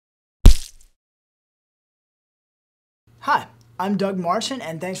Hi, I'm Doug Marchant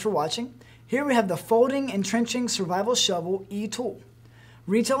and thanks for watching. Here we have the Folding Entrenching Survival Shovel E-Tool.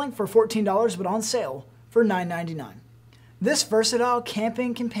 Retailing for $14 but on sale for $9.99. This versatile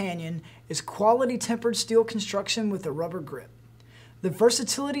camping companion is quality tempered steel construction with a rubber grip. The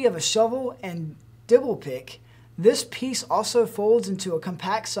versatility of a shovel and dibble pick, this piece also folds into a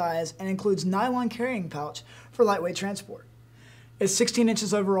compact size and includes nylon carrying pouch for lightweight transport. It's 16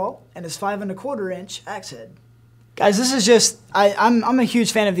 inches overall and is 5¼ inch axe head. Guys, this is just, I'm a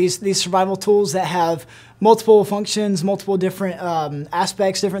huge fan of these survival tools that have multiple functions, multiple different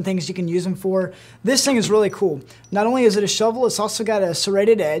aspects, different things you can use them for. This thing is really cool. Not only is it a shovel, it's also got a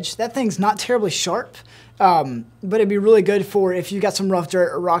serrated edge. That thing's not terribly sharp, but it'd be really good for if you got some rough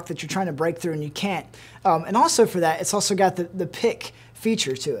dirt or rock that you're trying to break through and you can't. And also for that, it's also got the pick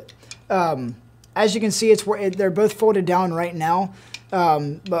feature to it. As you can see, they're both folded down right now,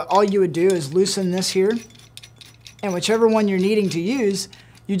 but all you would do is loosen this here. And whichever one you're needing to use,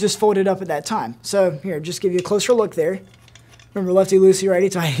 you just fold it up at that time. So here, just give you a closer look there. Remember, lefty loosey, righty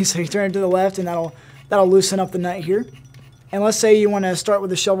tighty. So you turn it to the left, and that'll loosen up the nut here. And let's say you want to start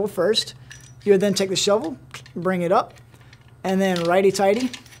with the shovel first. You would then take the shovel, bring it up, and then righty tighty.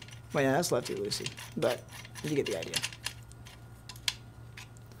 Well, yeah, that's lefty loosey, but you get the idea.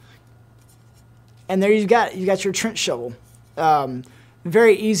 And there you got it. You got your trench shovel.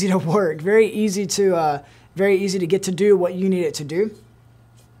 Very easy to work. Very easy to get to do what you need it to do.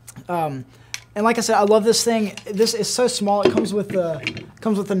 And like I said, I love this thing. This is so small. It comes with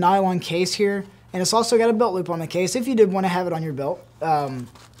the nylon case here, and it's also got a belt loop on the case if you did want to have it on your belt.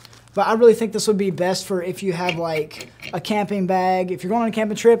 But I really think this would be best for if you have like a camping bag. If you're going on a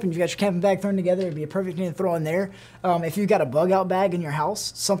camping trip and you've got your camping bag thrown together, it'd be a perfect thing to throw in there. If you've got a bug out bag in your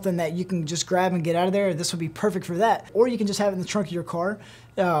house, something that you can just grab and get out of there, this would be perfect for that. Or you can just have it in the trunk of your car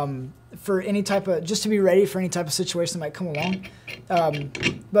for any type of, just to be ready for any type of situation that might come along.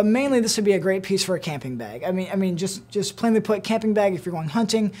 But mainly this would be a great piece for a camping bag. I mean, just plainly put, camping bag if you're going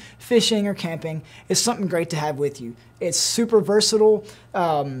hunting, fishing, or camping is something great to have with you. It's super versatile.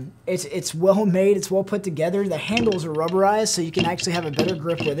 It's well made. It's well put together. The handles are rubberized, so you can actually have a better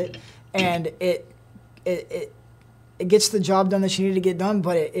grip with it, and it gets the job done that you need to get done.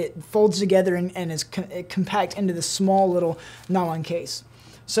 But it folds together and is compact into this small little nylon case.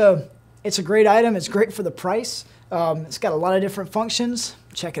 So it's a great item. It's great for the price. It's got a lot of different functions.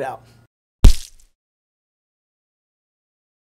 Check it out.